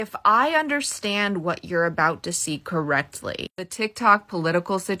If I understand what you're about to see correctly, the TikTok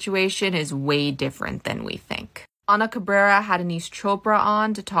political situation is way different than we think. Ana Cabrera had Anish Chopra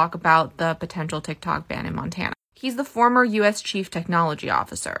on to talk about the potential TikTok ban in Montana. He's the former U.S. Chief Technology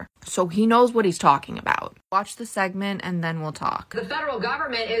Officer, so he knows what he's talking about. Watch the segment and then we'll talk. The federal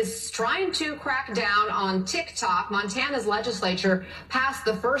government is trying to crack down on TikTok. Montana's legislature passed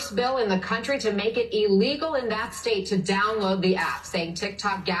the first bill in the country to make it illegal in that state to download the app, saying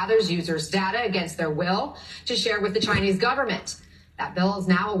TikTok gathers users' data against their will to share with the Chinese government. That bill is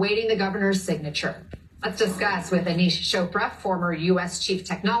now awaiting the governor's signature. Let's discuss with Anish Chopra, former U.S. Chief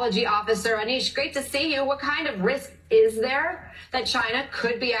Technology Officer. Anish, great to see you. What kind of risk is there that China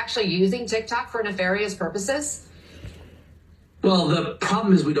could be actually using TikTok for nefarious purposes? Well, the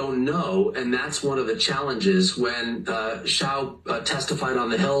problem is we don't know, and that's one of the challenges. When Xiao testified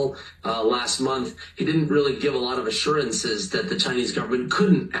on the Hill last month, he didn't really give a lot of assurances that the Chinese government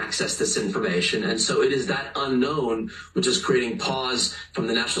couldn't access this information. And so it is that unknown which is creating pause from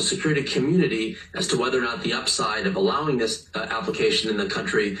the national security community as to whether or not the upside of allowing this application in the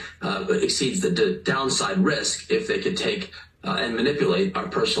country exceeds the downside risk if they could take and manipulate our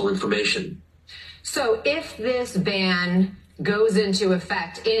personal information. So if this ban goes into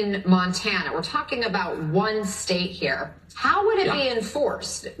effect in Montana, we're talking about one state here, how would it be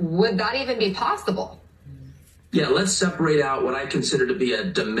enforced? Would that even be possible? Yeah, let's separate out what I consider to be a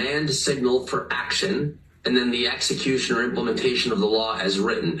demand signal for action and then the execution or implementation of the law as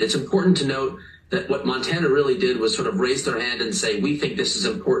written. It's important to note that what Montana really did was sort of raise their hand and say, we think this is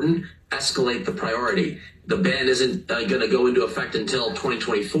important, escalate the priority. The ban isn't going to go into effect until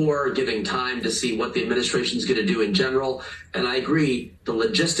 2024, giving time to see what the administration is going to do in general. And I agree, the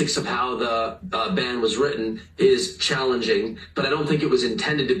logistics of how the ban was written is challenging, but I don't think it was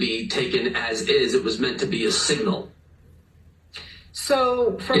intended to be taken as is. It was meant to be a signal.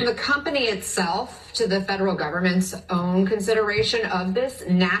 So from the company itself to the federal government's own consideration of this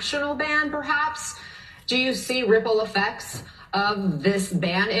national ban, perhaps, do you see ripple effects of this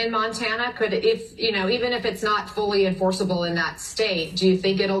ban in Montana? Could, if, you know, even if it's not fully enforceable in that state, do you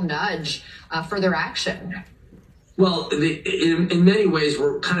think it'll nudge further action? Well, in many ways,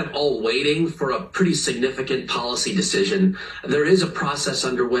 we're kind of all waiting for a pretty significant policy decision. There is a process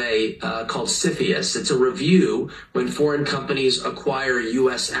underway called CFIUS. It's a review when foreign companies acquire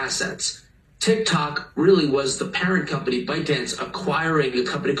U.S. assets. TikTok really was the parent company, ByteDance, acquiring a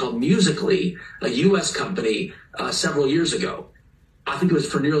company called Musical.ly, a U.S. company, several years ago. I think it was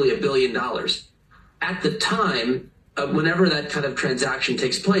for nearly $1 billion. At the time, whenever that kind of transaction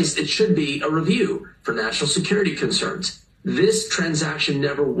takes place, it should be a review for national security concerns. This transaction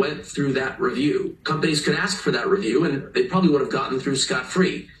never went through that review. Companies could ask for that review, and they probably would have gotten through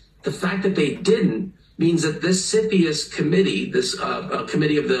scot-free. The fact that they didn't means that this CFIUS committee, this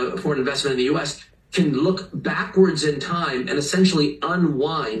committee of the foreign investment in the U.S., can look backwards in time and essentially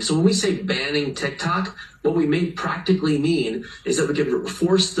unwind. So when we say banning TikTok, what we may practically mean is that we can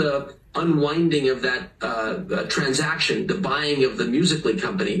force the unwinding of that transaction, the buying of the Musical.ly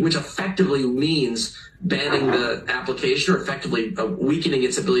company, which effectively means banning the application or effectively weakening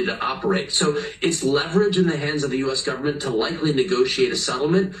its ability to operate. So it's leverage in the hands of the U.S. government to likely negotiate a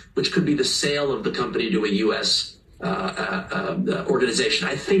settlement, which could be the sale of the company to a U.S. organization.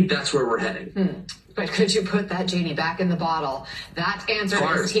 I think that's where we're heading. But could you put that genie back in the bottle? That answer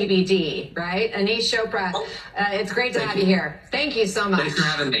is TBD, right? Anish Chopra, it's great to have you here. Thank you so much. Thanks for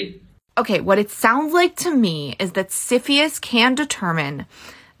having me. Okay, what it sounds like to me is that CFIUS can determine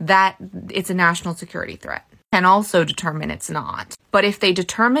that it's a national security threat, can also determine it's not. But if they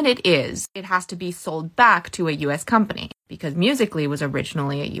determine it is, it has to be sold back to a U.S. company because Musical.ly was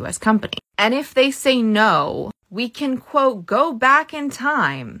originally a U.S. company. And if they say no, we can, quote, go back in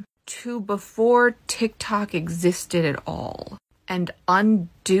time to before TikTok existed at all and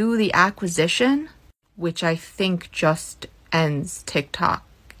undo the acquisition, which I think just ends TikTok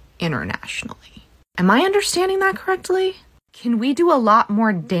internationally. Am I understanding that correctly? Can we do a lot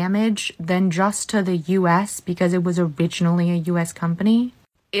more damage than just to the US because it was originally a US company?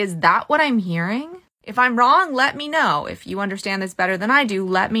 Is that what I'm hearing? If I'm wrong, let me know. If you understand this better than I do,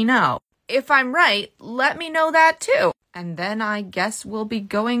 let me know. If I'm right, let me know that too. And then I guess we'll be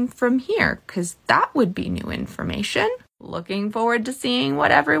going from here, because that would be new information. Looking forward to seeing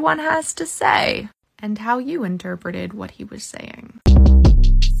what everyone has to say and how you interpreted what he was saying.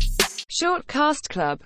 Short Cast Club